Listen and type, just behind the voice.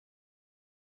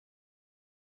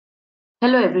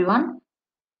Hello everyone.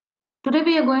 Today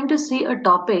we are going to see a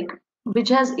topic which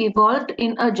has evolved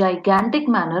in a gigantic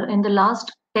manner in the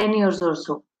last 10 years or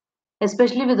so,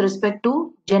 especially with respect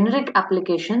to generic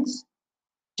applications,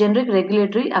 generic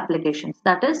regulatory applications,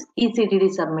 that is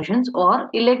eCTD submissions or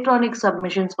electronic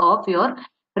submissions of your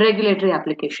regulatory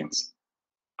applications.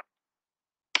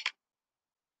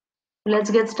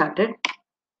 Let's get started.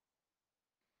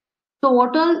 So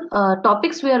what all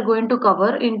topics we are going to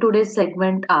cover in today's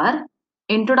segment are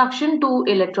Introduction to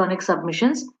Electronic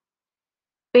Submissions,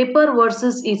 Paper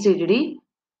versus eCTD,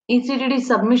 eCTD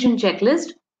submission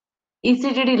checklist,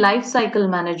 eCTD life cycle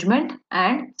management,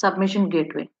 and submission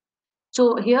gateway.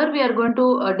 So here we are going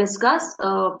to discuss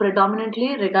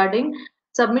predominantly regarding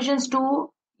submissions to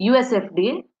US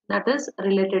FDA, that is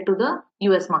related to the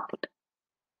US market.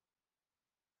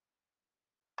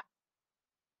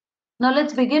 Now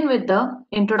let's begin with the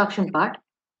introduction part.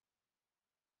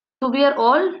 So we are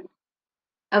all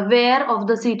aware of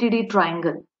the CTD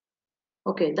triangle.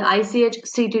 Okay, the ICH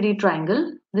CTD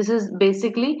triangle. This is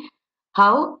basically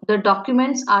how the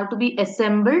documents are to be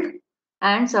assembled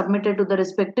and submitted to the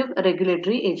respective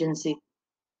regulatory agency.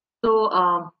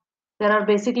 So there are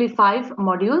basically 5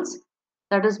 modules.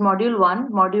 That is module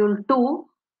 1, module 2,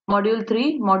 module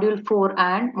 3, module 4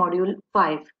 and module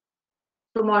 5.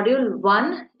 So module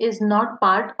 1 is not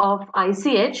part of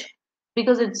ICH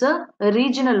because it's a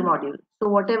regional module. So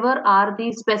whatever are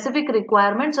the specific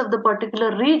requirements of the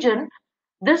particular region,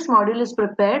 this module is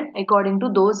prepared according to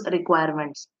those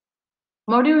requirements.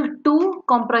 Module 2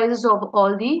 comprises of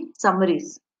all the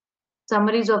summaries.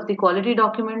 Summaries of the quality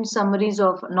documents, summaries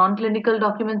of non-clinical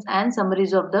documents and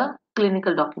summaries of the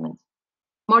clinical documents.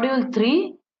 Module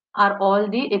 3 are all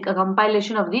the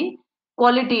compilation of the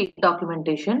quality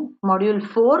documentation. Module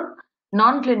 4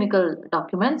 non-clinical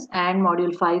documents and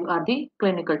module 5 are the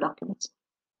clinical documents.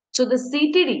 So the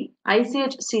CTD,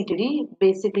 ICH CTD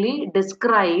basically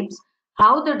describes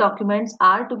how the documents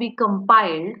are to be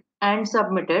compiled and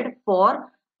submitted for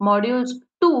modules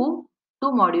 2 to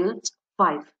modules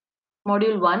 5.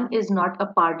 Module 1 is not a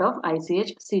part of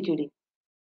ICH CTD.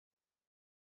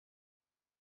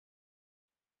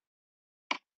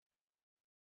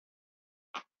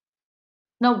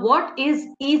 Now what is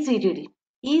eCTD?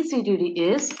 eCTD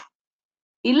is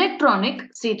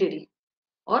electronic CTD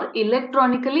or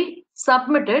electronically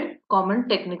submitted common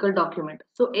technical document.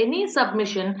 So any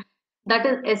submission that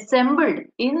is assembled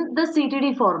in the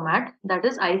CTD format, that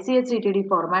is ICH CTD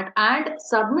format and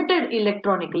submitted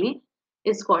electronically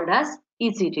is called as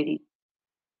eCTD.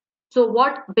 So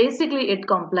what basically it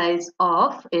comprises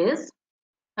of is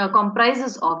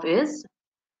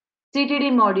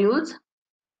CTD modules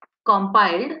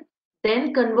compiled,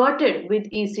 then converted to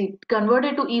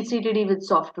eCTD with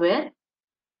software.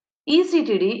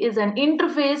 eCTD is an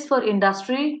interface for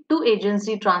industry to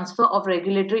agency transfer of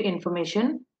regulatory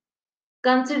information,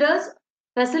 considers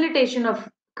facilitation of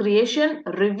creation,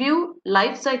 review,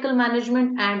 life cycle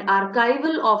management and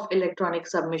archival of electronic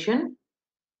submission.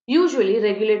 Usually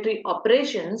regulatory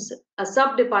operations, a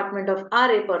sub-department of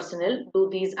RA personnel do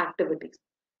these activities.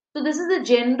 So this is the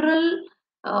general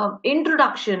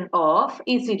introduction of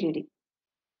eCTD.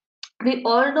 We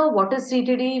all know what is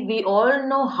CTD. We all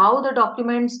know how the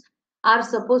documents are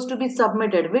supposed to be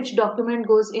submitted, which document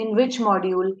goes in which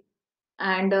module,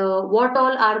 and what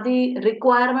all are the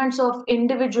requirements of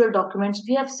individual documents.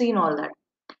 We have seen all that.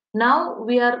 Now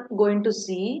we are going to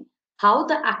see how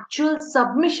the actual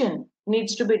submission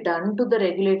needs to be done to the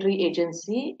regulatory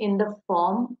agency in the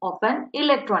form of an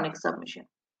electronic submission.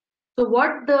 So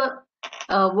what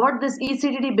this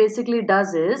eCTD basically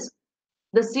does is,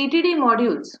 the CTD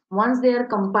modules, once they are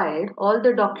compiled, all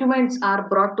the documents are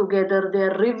brought together, they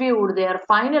are reviewed, they are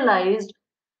finalized.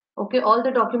 Okay, all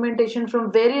the documentation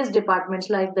from various departments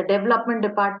like the development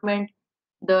department,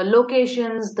 the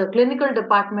locations, the clinical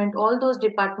department, all those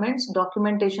departments,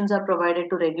 documentations are provided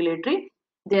to regulatory.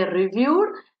 They are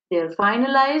reviewed, they are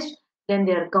finalized, then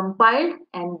they are compiled,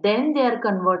 and then they are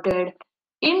converted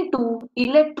into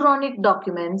electronic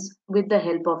documents with the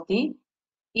help of the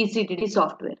eCTD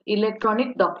software.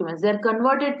 Electronic documents, they are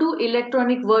converted to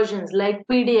electronic versions like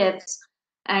PDFs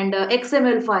and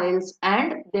XML files,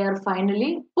 and they are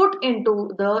finally put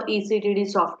into the eCTD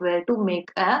software to make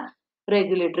a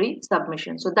regulatory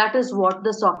submission. So that is what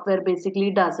the software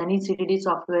basically does, an eCTD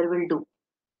software will do.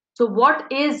 So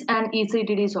what is an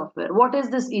eCTD software? What is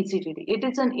this eCTD? It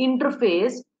is an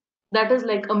interface that is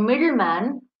like a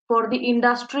middleman for the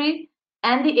industry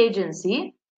and the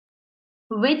agency,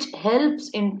 which helps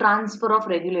in transfer of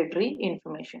regulatory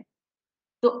information.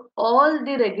 So all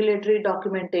the regulatory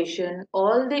documentation,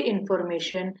 all the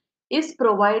information is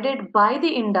provided by the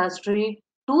industry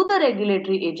to the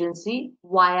regulatory agency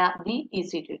via the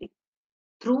eCTD,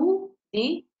 through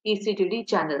the eCTD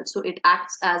channel. So it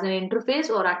acts as an interface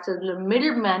or acts as a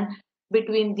middleman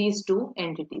between these two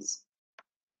entities.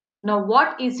 Now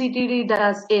what eCTD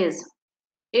does is,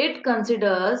 it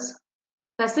considers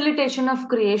facilitation of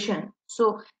creation.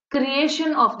 So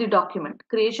creation of the document,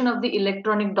 creation of the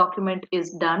electronic document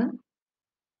is done.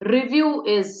 Review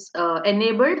is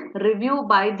enabled. Review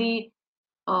by the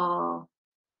uh,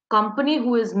 company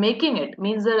who is making it,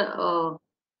 means the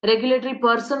regulatory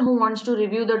person who wants to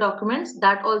review the documents,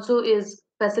 that also is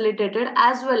facilitated,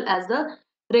 as well as the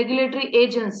regulatory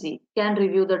agency can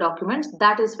review the documents,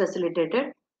 that is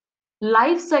facilitated.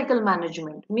 Life cycle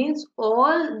management means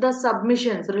all the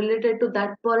submissions related to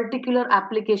that particular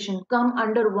application come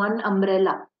under one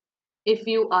umbrella if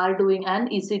you are doing an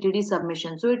eCTD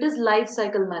submission. So it is life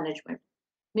cycle management,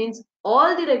 means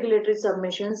all the regulatory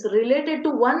submissions related to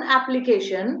one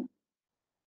application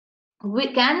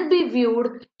we can be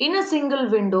viewed in a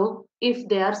single window if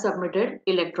they are submitted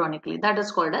electronically. That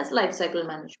is called as life cycle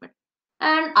management.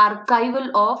 And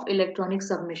archival of electronic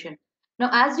submission. Now,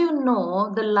 as you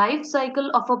know, the life cycle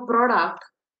of a product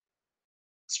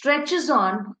stretches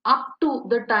on up to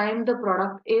the time the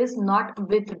product is not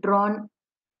withdrawn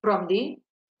from the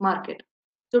market.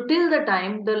 So till the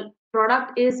time the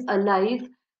product is alive,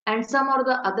 and some or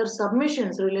the other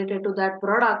submissions related to that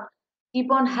product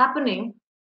keep on happening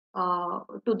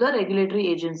to the regulatory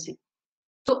agency.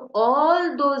 So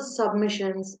all those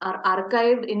submissions are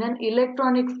archived in an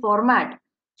electronic format.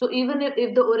 So even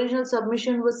if the original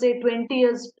submission was, say, 20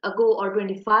 years ago or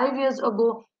 25 years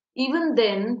ago, even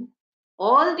then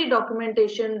all the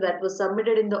documentation that was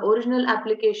submitted in the original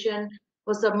application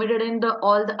was submitted in the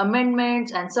all the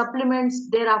amendments and supplements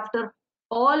thereafter,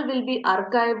 all will be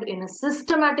archived in a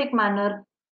systematic manner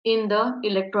in the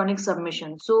electronic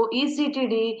submission. So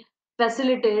eCTD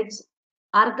facilitates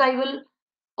archival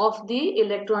of the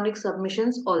electronic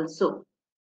submissions also.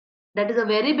 That is a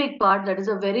very big part, that is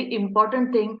a very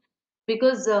important thing,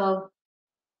 because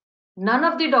none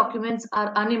of the documents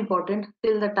are unimportant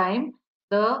till the time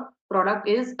the product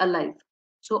is alive.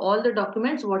 So all the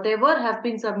documents, whatever have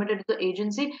been submitted to the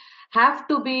agency, have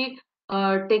to be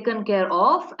taken care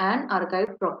of and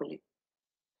archived properly.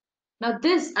 Now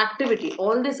this activity,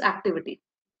 all this activity,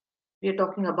 we are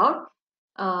talking about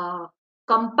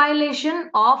compilation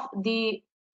of the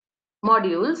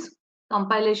modules.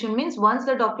 Compilation means once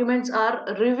the documents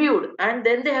are reviewed and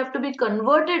then they have to be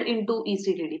converted into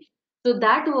eCTD. So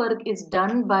that work is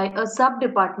done by a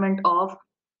sub-department of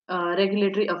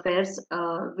regulatory affairs,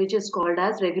 which is called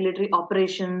as regulatory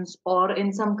operations, or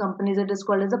in some companies it is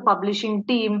called as a publishing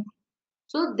team.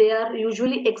 So they are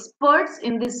usually experts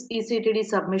in this eCTD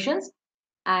submissions,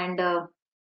 and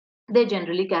they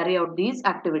generally carry out these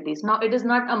activities. Now, it is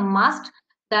not a must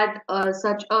that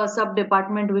such a sub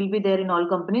department will be there in all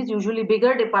companies. Usually,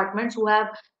 bigger departments who have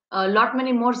a lot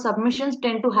many more submissions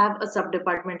tend to have a sub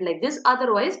department like this.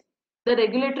 Otherwise, the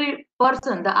regulatory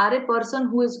person, the RA person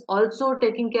who is also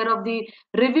taking care of the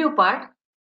review part,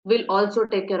 will also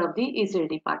take care of the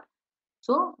ECD part.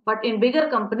 So, but in bigger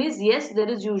companies, yes, there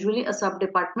is usually a sub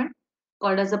department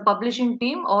called as a publishing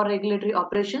team or regulatory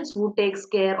operations who takes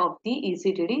care of the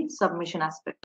eCTD submission aspect.